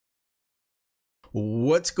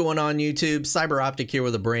What's going on YouTube? CyberOptek here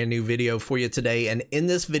with a brand new video for you today, and in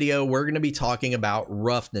this video we're going to be talking about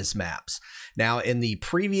roughness maps. Now in the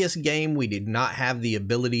previous game we did not have the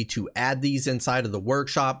ability to add these inside of the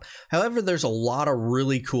workshop. However, there's a lot of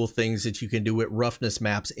really cool things that you can do with roughness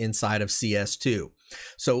maps inside of CS2.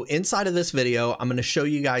 So inside of this video, I'm going to show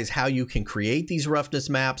you guys how you can create these roughness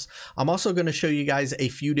maps. I'm also going to show you guys a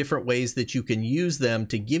few different ways that you can use them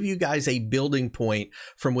to give you guys a building point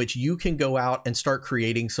from which you can go out and start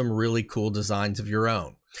creating some really cool designs of your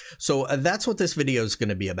own. So that's what this video is going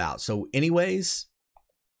to be about. So anyways,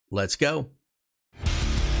 let's go.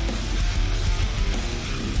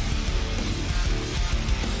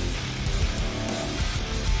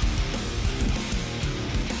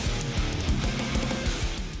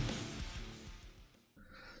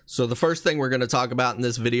 So the first thing we're going to talk about in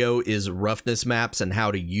this video is roughness maps and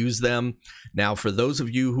how to use them. Now, for those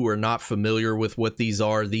of you who are not familiar with what these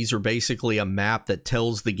are basically a map that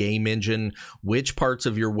tells the game engine which parts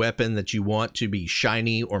of your weapon that you want to be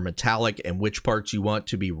shiny or metallic and which parts you want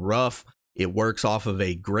to be rough. It works off of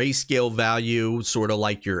a grayscale value, sort of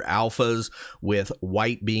like your alphas, with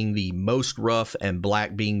white being the most rough and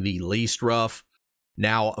black being the least rough.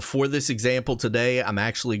 Now, for this example today, I'm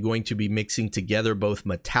actually going to be mixing together both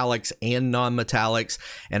metallics and non-metallics,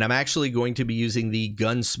 and I'm actually going to be using the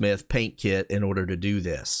Gunsmith paint kit in order to do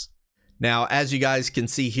this. Now, as you guys can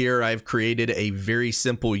see here, I've created a very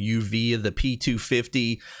simple UV of the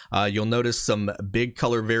P250. You'll notice some big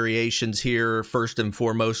color variations here. First and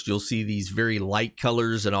foremost, you'll see these very light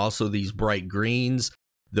colors and also these bright greens.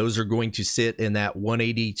 Those are going to sit in that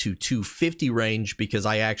 180 to 250 range because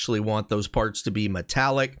I actually want those parts to be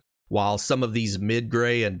metallic, while some of these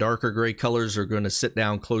mid-gray and darker gray colors are going to sit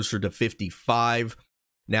down closer to 55.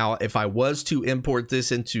 Now, if I was to import this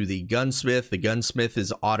into the Gunsmith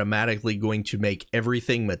is automatically going to make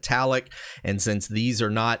everything metallic, and since these are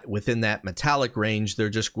not within that metallic range, they're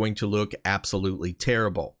just going to look absolutely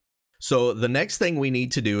terrible. So the next thing we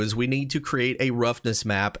need to do is we need to create a roughness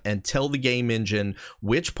map and tell the game engine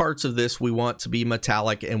which parts of this we want to be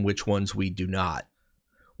metallic and which ones we do not.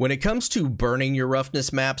 When it comes to burning your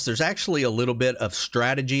roughness maps, there's actually a little bit of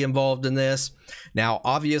strategy involved in this. Now,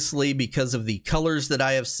 obviously, because of the colors that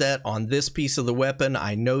I have set on this piece of the weapon,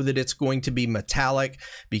 I know that it's going to be metallic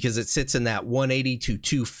because it sits in that 180 to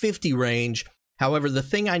 250 range. However, the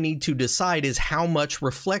thing I need to decide is how much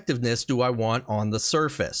reflectiveness do I want on the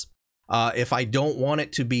surface. If I don't want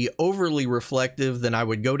it to be overly reflective, then I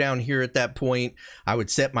would go down here at that point. I would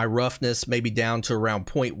set my roughness maybe down to around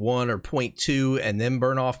 0.1 or 0.2 and then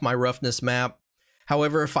burn off my roughness map.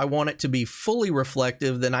 However, if I want it to be fully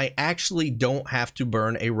reflective, then I actually don't have to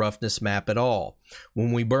burn a roughness map at all.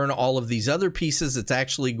 When we burn all of these other pieces, it's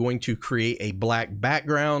actually going to create a black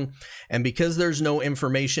background. And because there's no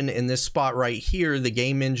information in this spot right here, the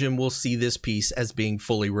game engine will see this piece as being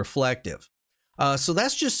fully reflective. So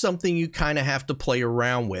that's just something you kind of have to play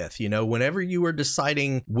around with. You know, whenever you are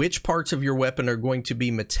deciding which parts of your weapon are going to be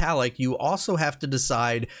metallic, you also have to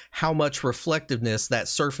decide how much reflectiveness that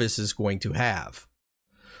surface is going to have.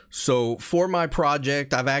 So for my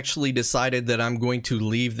project, I've actually decided that I'm going to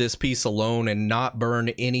leave this piece alone and not burn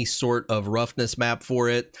any sort of roughness map for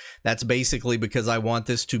it. That's basically because I want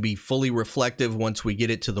this to be fully reflective once we get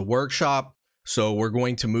it to the workshop. So we're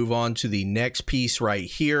going to move on to the next piece right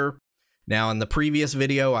here. Now, in the previous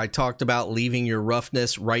video, I talked about leaving your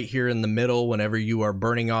roughness right here in the middle whenever you are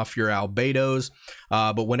burning off your albedos.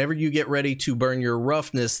 But whenever you get ready to burn your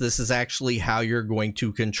roughness, this is actually how you're going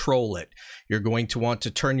to control it. You're going to want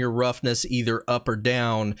to turn your roughness either up or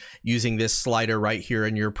down using this slider right here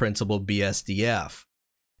in your principal BSDF.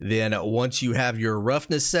 Then once you have your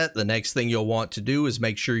roughness set, the next thing you'll want to do is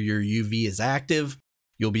make sure your UV is active.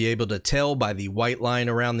 You'll be able to tell by the white line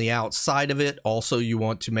around the outside of it. Also, you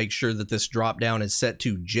want to make sure that this drop down is set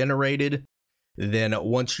to generated. Then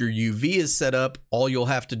once your UV is set up, all you'll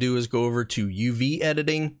have to do is go over to UV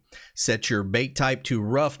editing, set your bake type to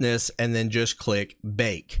roughness, and then just click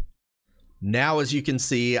bake. Now, as you can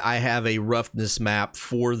see, I have a roughness map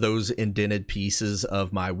for those indented pieces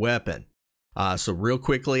of my weapon. So real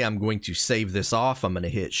quickly, I'm going to save this off. I'm going to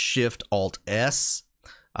hit Shift-Alt-S.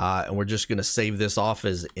 And we're just going to save this off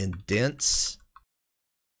as indents.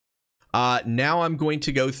 Now I'm going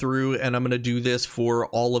to go through and I'm going to do this for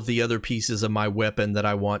all of the other pieces of my weapon that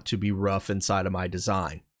I want to be rough inside of my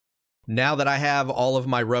design. Now that I have all of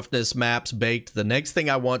my roughness maps baked, the next thing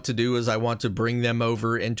I want to do is I want to bring them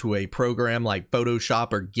over into a program like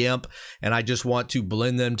Photoshop or GIMP, and I just want to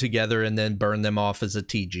blend them together and then burn them off as a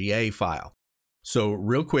TGA file. So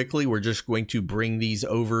real quickly, we're just going to bring these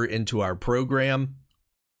over into our program.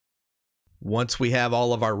 Once we have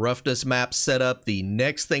all of our roughness maps set up, the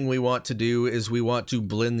next thing we want to do is we want to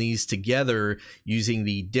blend these together using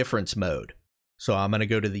the difference mode. So I'm going to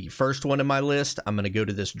go to the first one in my list. I'm going to go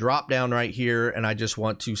to this drop down right here, and I just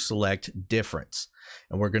want to select difference.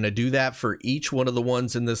 And we're going to do that for each one of the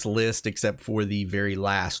ones in this list except for the very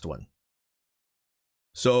last one.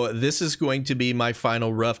 So this is going to be my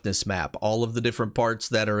final roughness map. All of the different parts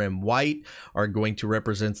that are in white are going to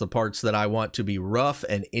represent the parts that I want to be rough,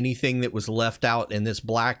 and anything that was left out in this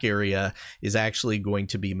black area is actually going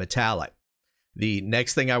to be metallic. The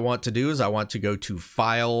next thing I want to do is I want to go to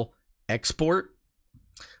File, Export.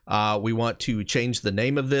 We want to change the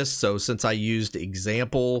name of this. So since I used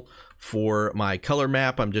example for my color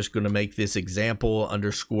map, I'm just going to make this example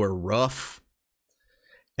 _ rough.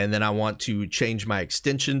 And then I want to change my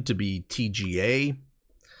extension to be TGA.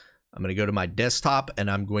 I'm going to go to my desktop and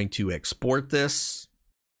I'm going to export this.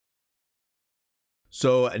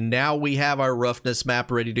 So now we have our roughness map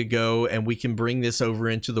ready to go, and we can bring this over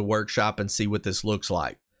into the workshop and see what this looks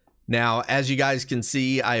like. Now, as you guys can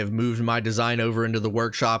see, I have moved my design over into the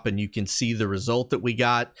workshop, and you can see the result that we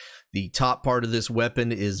got. The top part of this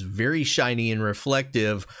weapon is very shiny and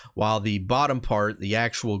reflective, while the bottom part, the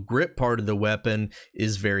actual grip part of the weapon,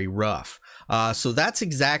 is very rough. So that's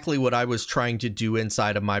exactly what I was trying to do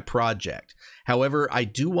inside of my project. However, I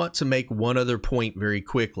do want to make one other point very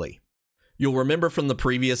quickly. You'll remember from the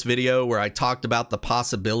previous video where I talked about the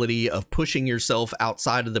possibility of pushing yourself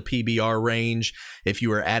outside of the PBR range if you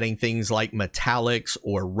were adding things like metallics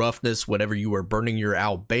or roughness whenever you were burning your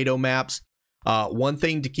albedo maps. One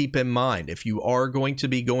thing to keep in mind, if you are going to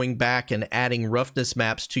be going back and adding roughness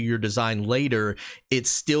maps to your design later, it's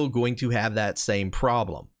still going to have that same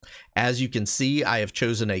problem. As you can see, I have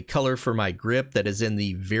chosen a color for my grip that is in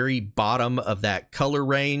the very bottom of that color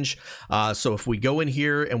range. So if we go in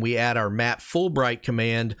here and we add our map full bright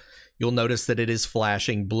command, you'll notice that it is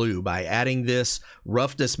flashing blue. By adding this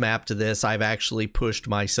roughness map to this, I've actually pushed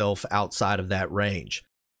myself outside of that range.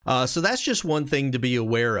 So that's just one thing to be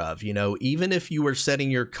aware of. You know, even if you were setting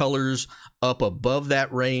your colors up above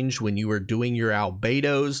that range when you were doing your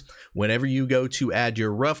albedos, whenever you go to add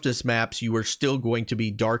your roughness maps, you are still going to be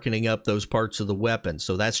darkening up those parts of the weapon.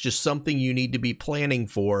 So that's just something you need to be planning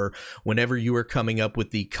for whenever you are coming up with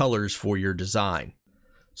the colors for your design.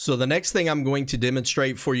 So the next thing I'm going to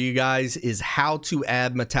demonstrate for you guys is how to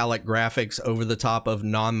add metallic graphics over the top of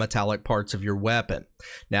non-metallic parts of your weapon.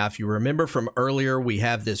 Now, if you remember from earlier, we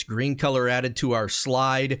have this green color added to our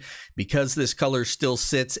slide. Because this color still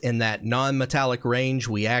sits in that non-metallic range,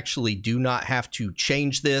 we actually do not have to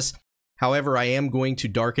change this. However, I am going to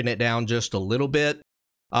darken it down just a little bit.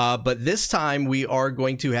 But this time we are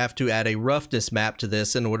going to have to add a roughness map to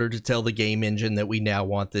this in order to tell the game engine that we now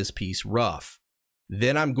want this piece rough.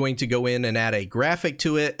 Then I'm going to go in and add a graphic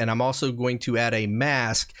to it, and I'm also going to add a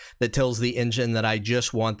mask that tells the engine that I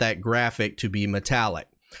just want that graphic to be metallic.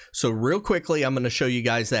 So real quickly, I'm going to show you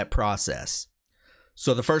guys that process.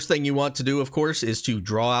 So the first thing you want to do, of course, is to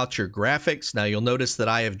draw out your graphics. Now you'll notice that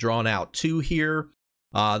I have drawn out two here.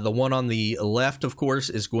 The one on the left, of course,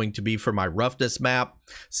 is going to be for my roughness map.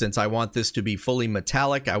 Since I want this to be fully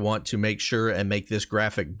metallic, I want to make sure and make this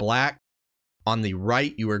graphic black. On the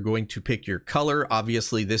right, you are going to pick your color.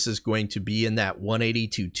 Obviously, this is going to be in that 180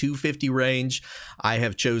 to 250 range. I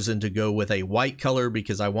have chosen to go with a white color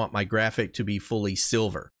because I want my graphic to be fully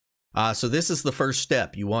silver. So this is the first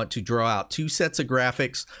step. You want to draw out two sets of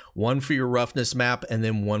graphics, one for your roughness map and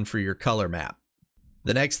then one for your color map.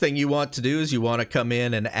 The next thing you want to do is you want to come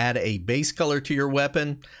in and add a base color to your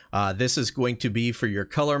weapon. This is going to be for your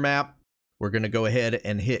color map. We're going to go ahead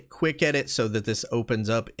and hit quick edit so that this opens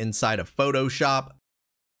up inside of Photoshop.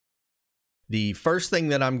 The first thing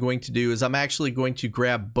that I'm going to do is I'm actually going to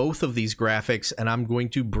grab both of these graphics and I'm going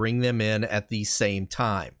to bring them in at the same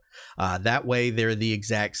time. That way they're the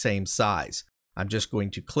exact same size. I'm just going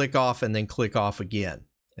to click off and then click off again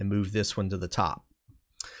and move this one to the top.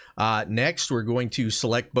 Next, we're going to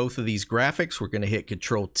select both of these graphics. We're going to hit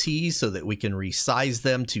Control-T so that we can resize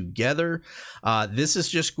them together. This is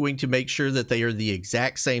just going to make sure that they are the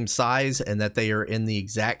exact same size and that they are in the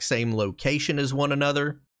exact same location as one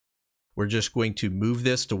another. We're just going to move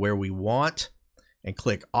this to where we want and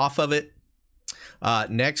click off of it.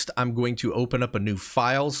 Next, I'm going to open up a new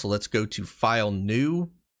file. So let's go to File,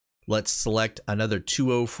 New. Let's select another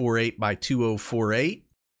 2048 by 2048.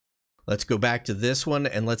 Let's go back to this one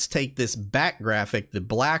and let's take this back graphic, the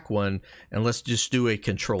black one, and let's just do a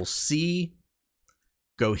Control-C,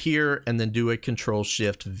 go here, and then do a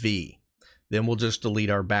Control-Shift-V. Then we'll just delete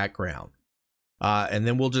our background. And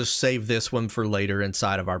then we'll just save this one for later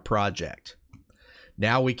inside of our project.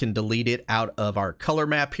 Now we can delete it out of our color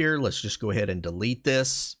map here. Let's just go ahead and delete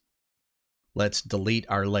this. Let's delete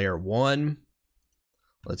our layer 1.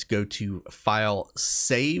 Let's go to File,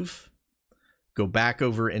 Save. Go back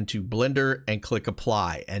over into Blender and click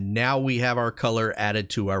Apply. And now we have our color added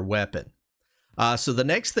to our weapon. So the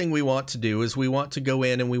next thing we want to do is we want to go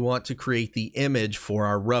in and we want to create the image for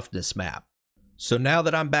our roughness map. So now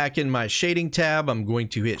that I'm back in my shading tab, I'm going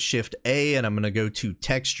to hit Shift A and I'm going to go to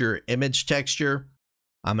Texture, Image Texture.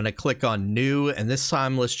 I'm going to click on New, and this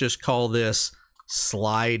time let's just call this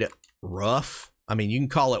Slide Rough. I mean, you can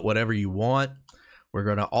call it whatever you want. We're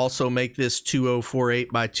going to also make this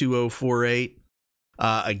 2048 by 2048.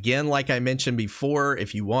 Again, like I mentioned before,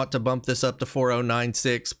 if you want to bump this up to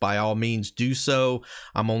 4096, by all means do so.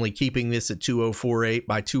 I'm only keeping this at 2048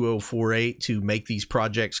 by 2048 to make these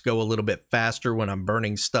projects go a little bit faster when I'm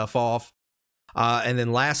burning stuff off. And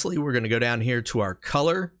then lastly, we're going to go down here to our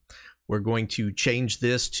color. We're going to change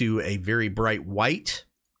this to a very bright white.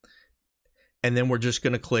 And then we're just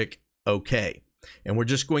going to click OK. And we're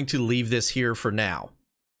just going to leave this here for now.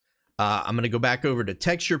 I'm going to go back over to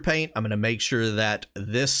texture paint. I'm going to make sure that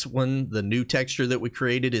this one, the new texture that we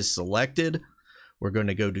created, is selected. We're going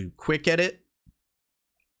to go to quick edit.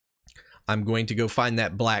 I'm going to go find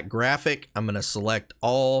that black graphic. I'm going to select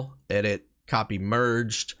all, edit, copy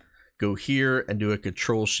merged, go here and do a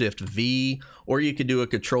Control-Shift-V, or you could do a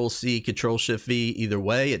Control-C, Control-Shift-V, either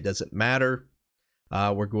way, it doesn't matter.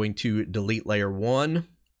 We're going to delete layer 1.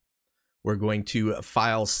 We're going to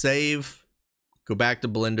File, Save, go back to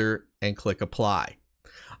Blender and click Apply.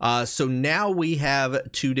 So now we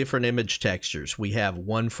have two different image textures. We have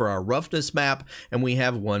one for our roughness map and we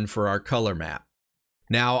have one for our color map.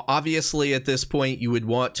 Now, obviously at this point, you would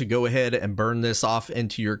want to go ahead and burn this off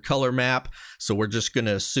into your color map. So we're just going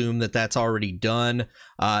to assume that that's already done.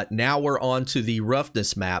 Now we're on to the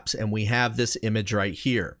roughness maps and we have this image right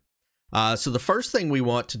here. So the first thing we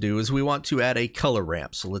want to do is we want to add a color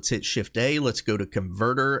ramp. So let's hit Shift A, let's go to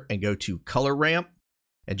Converter and go to Color Ramp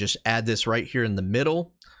and just add this right here in the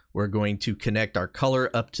middle. We're going to connect our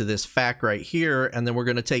color up to this FAC right here, and then we're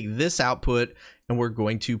going to take this output and we're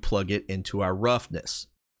going to plug it into our roughness.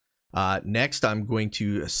 Next, I'm going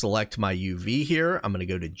to select my UV here. I'm going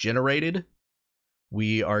to go to Generated.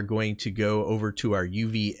 We are going to go over to our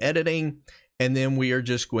UV editing, and then we are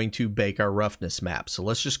just going to bake our roughness map. So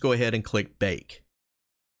let's just go ahead and click Bake.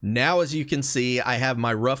 Now, as you can see, I have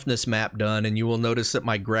my roughness map done, and you will notice that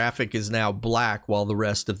my graphic is now black while the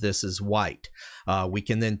rest of this is white. We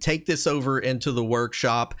can then take this over into the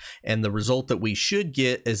workshop, and the result that we should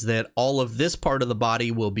get is that all of this part of the body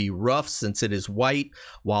will be rough since it is white,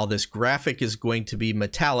 while this graphic is going to be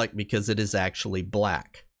metallic because it is actually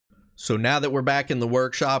black. So now that we're back in the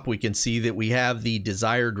workshop, we can see that we have the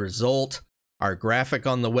desired result. Our graphic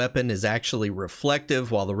on the weapon is actually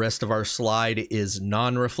reflective while the rest of our slide is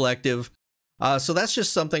non-reflective. So that's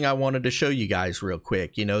just something I wanted to show you guys real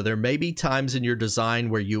quick. You know, there may be times in your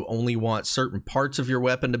design where you only want certain parts of your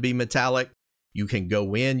weapon to be metallic. You can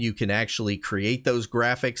go in, you can actually create those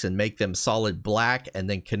graphics and make them solid black and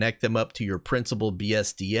then connect them up to your principal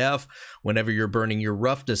BSDF whenever you're burning your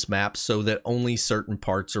roughness map so that only certain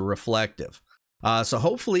parts are reflective. So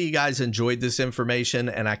hopefully you guys enjoyed this information,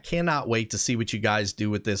 and I cannot wait to see what you guys do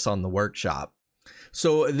with this on the workshop.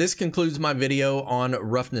 So this concludes my video on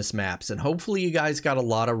roughness maps, and hopefully you guys got a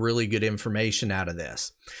lot of really good information out of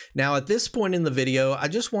this. Now at this point in the video, I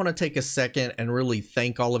just want to take a second and really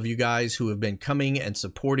thank all of you guys who have been coming and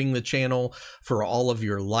supporting the channel, for all of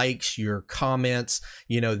your likes, your comments.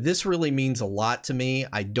 You know, this really means a lot to me.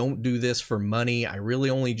 I don't do this for money. I really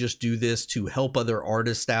only just do this to help other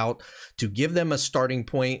artists out, to give them a starting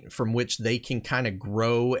point from which they can kind of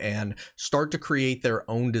grow and start to create their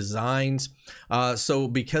own designs. So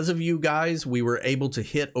because of you guys, we were able to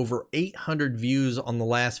hit over 800 views on the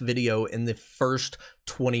last video in the first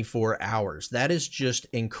 24 hours. That is just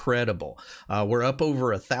incredible. We're up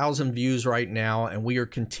over 1,000 views right now, and we are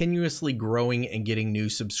continuously growing and getting new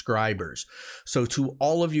subscribers. So to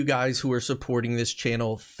all of you guys who are supporting this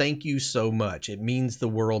channel, thank you so much. It means the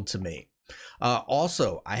world to me.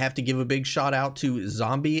 Also, I have to give a big shout out to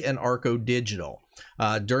Zombie and Arco Digital.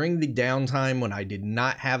 During the downtime when I did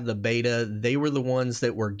not have the beta, they were the ones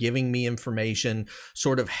that were giving me information,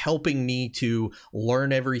 sort of helping me to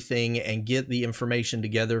learn everything and get the information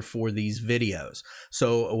together for these videos.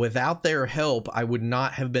 So without their help, I would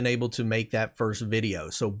not have been able to make that first video.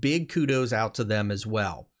 So big kudos out to them as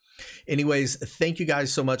well. Anyways, thank you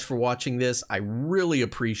guys so much for watching this. I really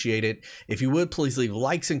appreciate it. If you would, please leave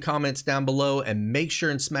likes and comments down below, and make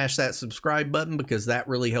sure and smash that subscribe button because that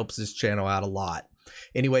really helps this channel out a lot.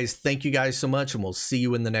 Anyways, thank you guys so much, and we'll see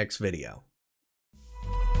you in the next video.